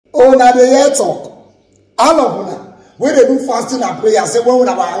Una dey hear talk. All of una, when they do fasting and prayer, say when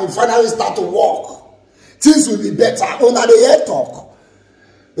our refineries start to work, things will be better. Una dey hear talk.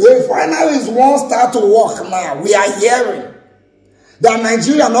 Refineries won't start to work now. We are hearing that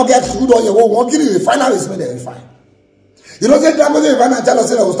Nigeria not get crude oil. We're working the refineries when they refine. You know, say Dangote refinery tell us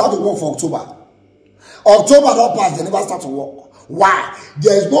they will start to work for October. October don't pass, they never start to work. Why?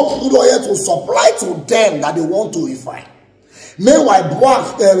 There is no crude oil to supply to them that they want to refine. Meanwhile,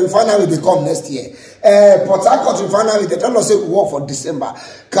 BUA refinery they come next year. Port Harcourt refinery they tell us they will work for December.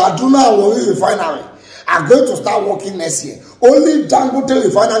 Kaduna and Warri refinery are going to start working next year. Only Dangote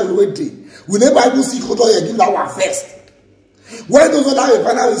refinery waiting. We never even see crude oil give that one first. When those other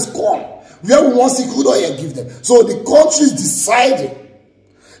refineries come, where we want to see crude oil give them. So the country is deciding,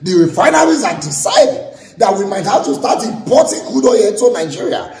 the refineries are deciding that we might have to start importing crude oil into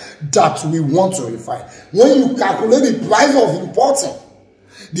Nigeria that we want to refine. When you calculate the price of importing,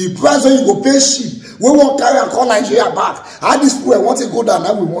 the price when you go pay ship, we won't carry and call Nigeria back. How this people want to go down,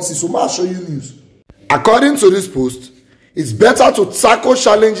 now we want to see. So I'll show you news. According to this post, it's better to tackle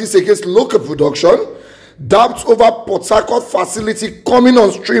challenges against local production. Doubts over Port Harcourt facility coming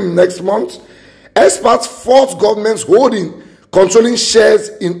on stream next month. Experts fault government's holding, controlling shares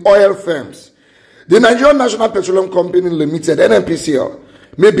in oil firms. The Nigerian National Petroleum Company Limited, NNPCL,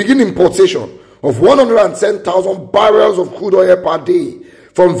 may begin importation of 110,000 barrels of crude oil per day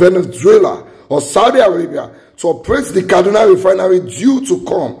from Venezuela or Saudi Arabia to operate the Kaduna refinery due to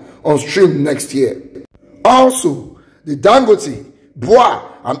come on stream next year. Also, the Dangote, BUA,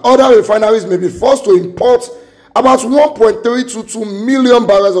 and other refineries may be forced to import about 1.322 million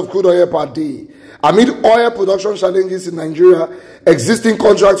barrels of crude oil per day amid oil production challenges in Nigeria, existing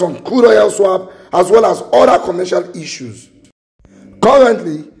contracts on crude oil swap, as well as other commercial issues.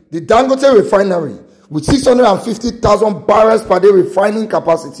 Currently, the Dangote refinery, with 650,000 barrels per day refining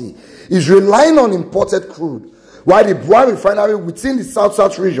capacity, is relying on imported crude, while the BUA refinery within the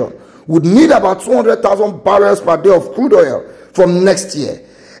South-South region would need about 200,000 barrels per day of crude oil from next year.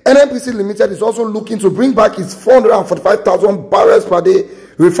 NNPC Limited is also looking to bring back its 445,000 barrels per day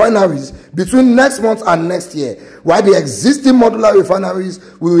refineries between next month and next year, while the existing modular refineries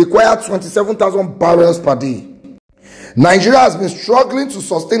will require 27,000 barrels per day. Nigeria has been struggling to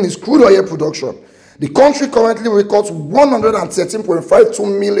sustain its crude oil production. The country currently records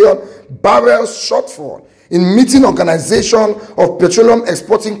 113.52 million barrels shortfall in meeting Organization of Petroleum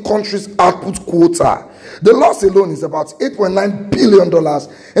Exporting Countries output quota. The loss alone is about $8.9 billion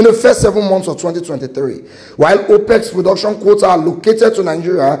in the first 7 months of 2023, while OPEC's production quota allocated to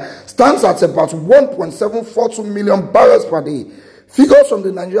Nigeria stands at about 1.742 million barrels per day. Figures from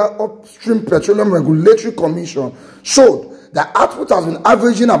the Nigeria Upstream Petroleum Regulatory Commission showed that output has been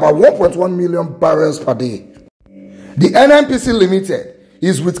averaging about 1.1 million barrels per day. The NNPC Limited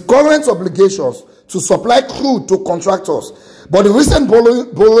is with current obligations to supply crude to contractors, but the recent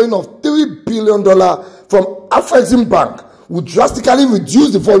borrowing of $3 billion from Afrexim Bank would drastically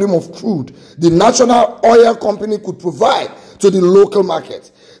reduce the volume of crude the national oil company could provide to the local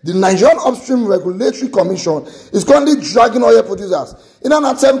market. The Nigerian Upstream Regulatory Commission is currently dragging oil producers in an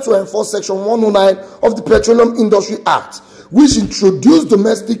attempt to enforce Section 109 of the Petroleum Industry Act, which introduced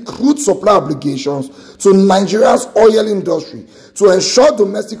domestic crude supply obligations to Nigeria's oil industry to ensure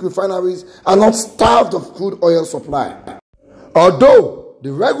domestic refineries are not starved of crude oil supply. Although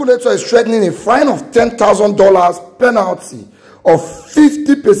the regulator is threatening a fine of $10,000 penalty of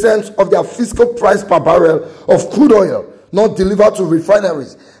 50% of their fiscal price per barrel of crude oil not delivered to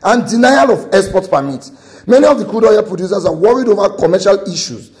refineries and denial of export permits, many of the crude oil producers are worried over commercial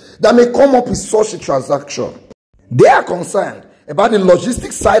issues that may come up with such a transaction. They are concerned about the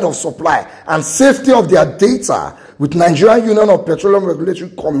logistics side of supply and safety of their data with Nigerian Union of Petroleum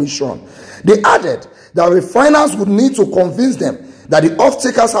Regulatory Commission. They added that refiners would need to convince them that the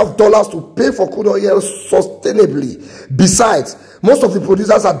off-takers have dollars to pay for crude oil sustainably. Besides, most of the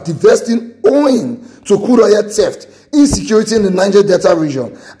producers are divesting owing to crude oil theft, insecurity in the Niger Delta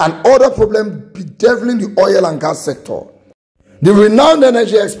region, and other problems bedeviling the oil and gas sector. The renowned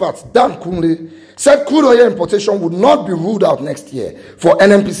energy expert Dan Kunle said crude oil importation would not be ruled out next year for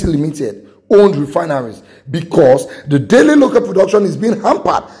NNPC Limited owned refineries because the daily local production is being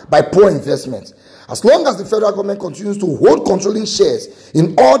hampered by poor investment. As long as the federal government continues to hold controlling shares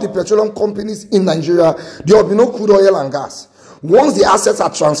in all the petroleum companies in Nigeria, there will be no crude oil and gas. Once the assets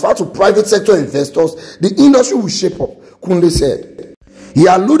are transferred to private sector investors, the industry will shape up, Kunle said. He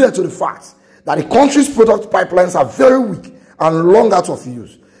alluded to the fact that the country's product pipelines are very weak and long out of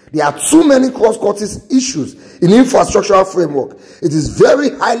use. There are too many cross-cutting issues in the infrastructural framework. It is very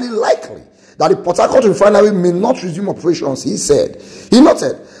highly likely that the Port Harcourt refinery may not resume operations, he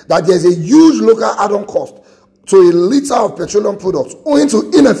noted that there is a huge local add-on cost to a liter of petroleum products owing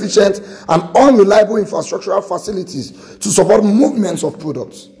to inefficient and unreliable infrastructural facilities to support movements of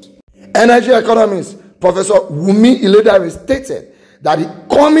products. Energy economist Professor Wumi Iledare stated that the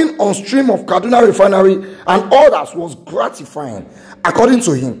coming on stream of Kaduna refinery and others was gratifying. According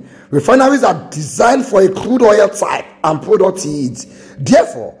to him, refineries are designed for a crude oil type and product needs.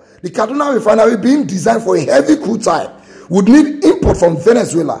 Therefore, the Kaduna refinery, being designed for a heavy crude type, would need import from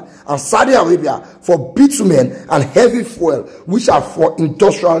Venezuela and Saudi Arabia for bitumen and heavy fuel, which are for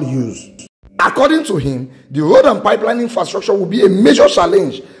industrial use. According to him, the road and pipeline infrastructure will be a major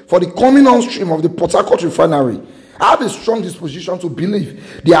challenge for the coming on stream of the Port Harcourt refinery. I have a strong disposition to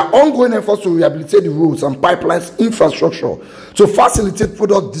believe there are ongoing efforts to rehabilitate the roads and pipelines infrastructure to facilitate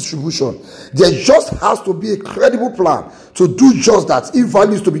product distribution. There just has to be a credible plan to do just that if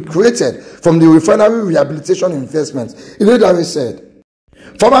value is to be created from the refinery rehabilitation investment, Iledare said.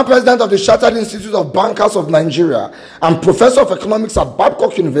 Former president of the Chartered Institute of Bankers of Nigeria and professor of economics at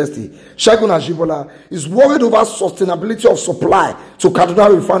Babcock University, Segun Ajibola, is worried over sustainability of supply to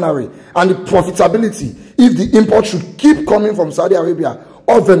Kaduna refinery and the profitability if the import should keep coming from Saudi Arabia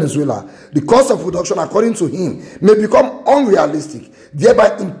or Venezuela. The cost of production, according to him, may become unrealistic, thereby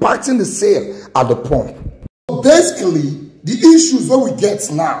impacting the sale at the pump. Basically, the issues that we get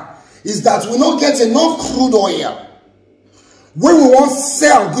now is that we don't get enough crude oil. When we want to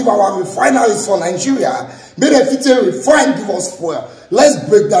sell, give our refineries for Nigeria, may they fit a refine, give us fuel. Let's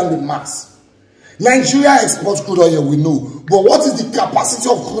break down the mass. Nigeria exports crude oil, we know. But what is the capacity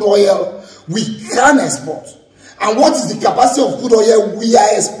of crude oil we can export? And what is the capacity of crude oil we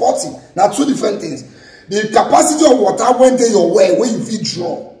are exporting? Now, two different things. The capacity of water when they your well, when you feed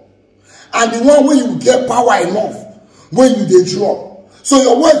draw. And the one where you get power enough when you dey draw. So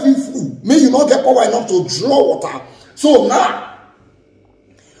your well be full. May you not get power enough to draw water. So now,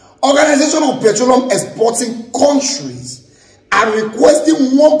 Organization of Petroleum Exporting Countries are requesting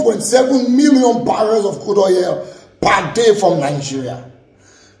 1.7 million barrels of crude oil per day from Nigeria.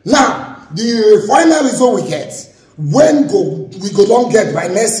 Now, the refineries that we get, we go don't get by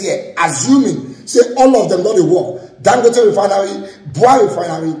next year, assuming, say all of them don't work. Dangote Refinery, Bua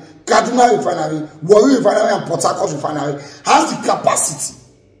Refinery, Kaduna Refinery, Warri Refinery, and Port Harcourt Refinery has the capacity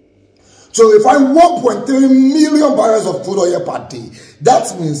to refine 1.3 million barrels of crude oil per day.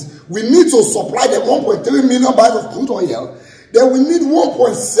 That means we need to supply them 1.3 million barrels of crude oil. Then we need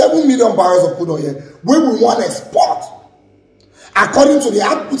 1.7 million barrels of crude oil when we want to export. According to the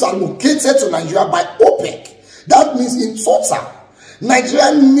output allocated to Nigeria by OPEC, that means in total,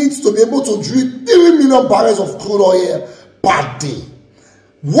 Nigeria needs to be able to drill 3 million barrels of crude oil per day.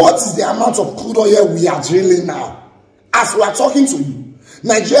 What is the amount of crude oil we are drilling now? As we are talking to you,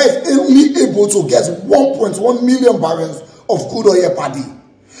 Nigeria is only able to get 1.1 million barrels of crude oil per day.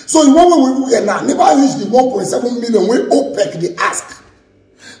 So the one we get now never reach the 1.7 million when OPEC they ask.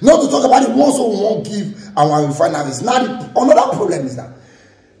 Not to talk about the ones who won't give our refineries. Now another problem is that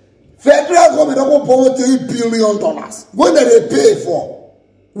federal government will borrow $3 billion when they pay for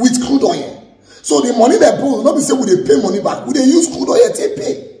with crude oil. So the money they borrow, not be say we they pay money back, we they use crude oil to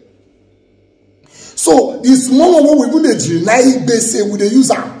pay. So the small one we go dey deny they say we they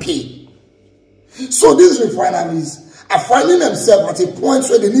use and pay. So these refineries are finding themselves at a point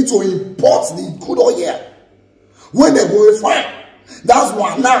where they need to import the crude oil when they go refine. That's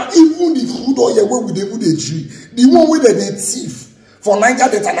why now even the crude oil where we dey the one where they thief for Niger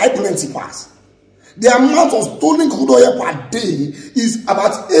Delta na plenty pass. The amount of stolen crude oil per day is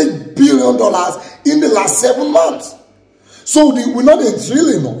about $8 billion in the last 7 months. So we not dey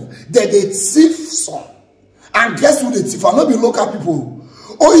drill enough. They thief some. And guess who they thief? And not be local people.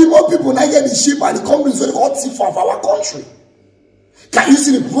 Or even people now get the ship and the companies so they got thief of our country. Can you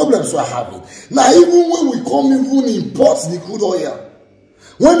see the problems we are having? Now even when we come even import the crude oil,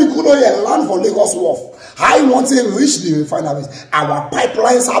 when the crude oil land for Lagos Wharf, I want to reach the refineries. Our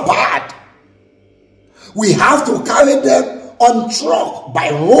pipelines are bad. We have to carry them on truck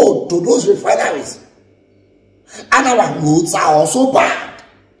by road to those refineries. And our roads are also bad.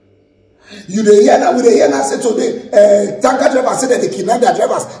 You dey hear that? We dey hear that say today, tanker drivers say that they kidnap their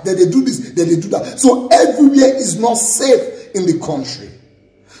drivers, that they do this, that they do that. So everywhere is not safe in the country.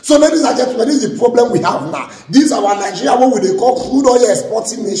 So ladies and gentlemen, this is the problem we have now. This is our Nigeria, what we call crude oil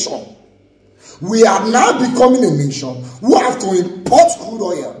exporting nation. We are now becoming a nation who have to import crude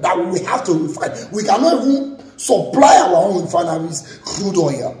oil that we have to refine. We cannot even supply our own refineries crude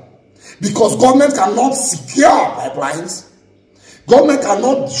oil because government cannot secure pipelines. Government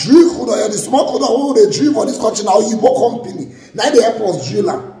cannot drill crude oil. The small crude oil they drill for this country now, Igbo company. Now they help us drill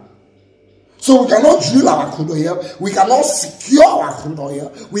them. So we cannot drill our crude oil. We cannot secure our crude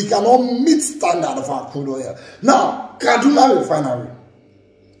oil. We cannot meet standard of our crude oil. Now, Kaduna Refinery.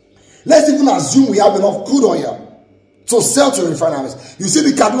 Let's even assume we have enough crude oil to sell to refineries. You see,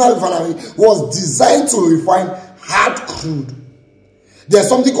 the Kaduna Refinery was designed to refine hard crude. There's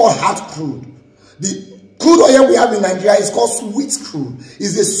something called hard crude. The crude oil we have in Nigeria is called sweet crude.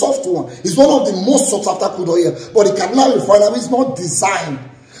 It's a soft one. It's one of the most sought after crude oil. But the Kaduna Refinery is not designed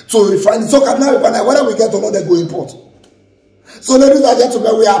to refine it. So Kaduna Refinery, whether we get or not, they go import. So ladies and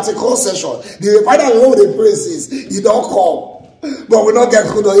gentlemen, we are at a cross session. The refinery all the praises, it don't come. But we don't get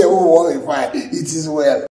crude oil, we won't refine. It is well.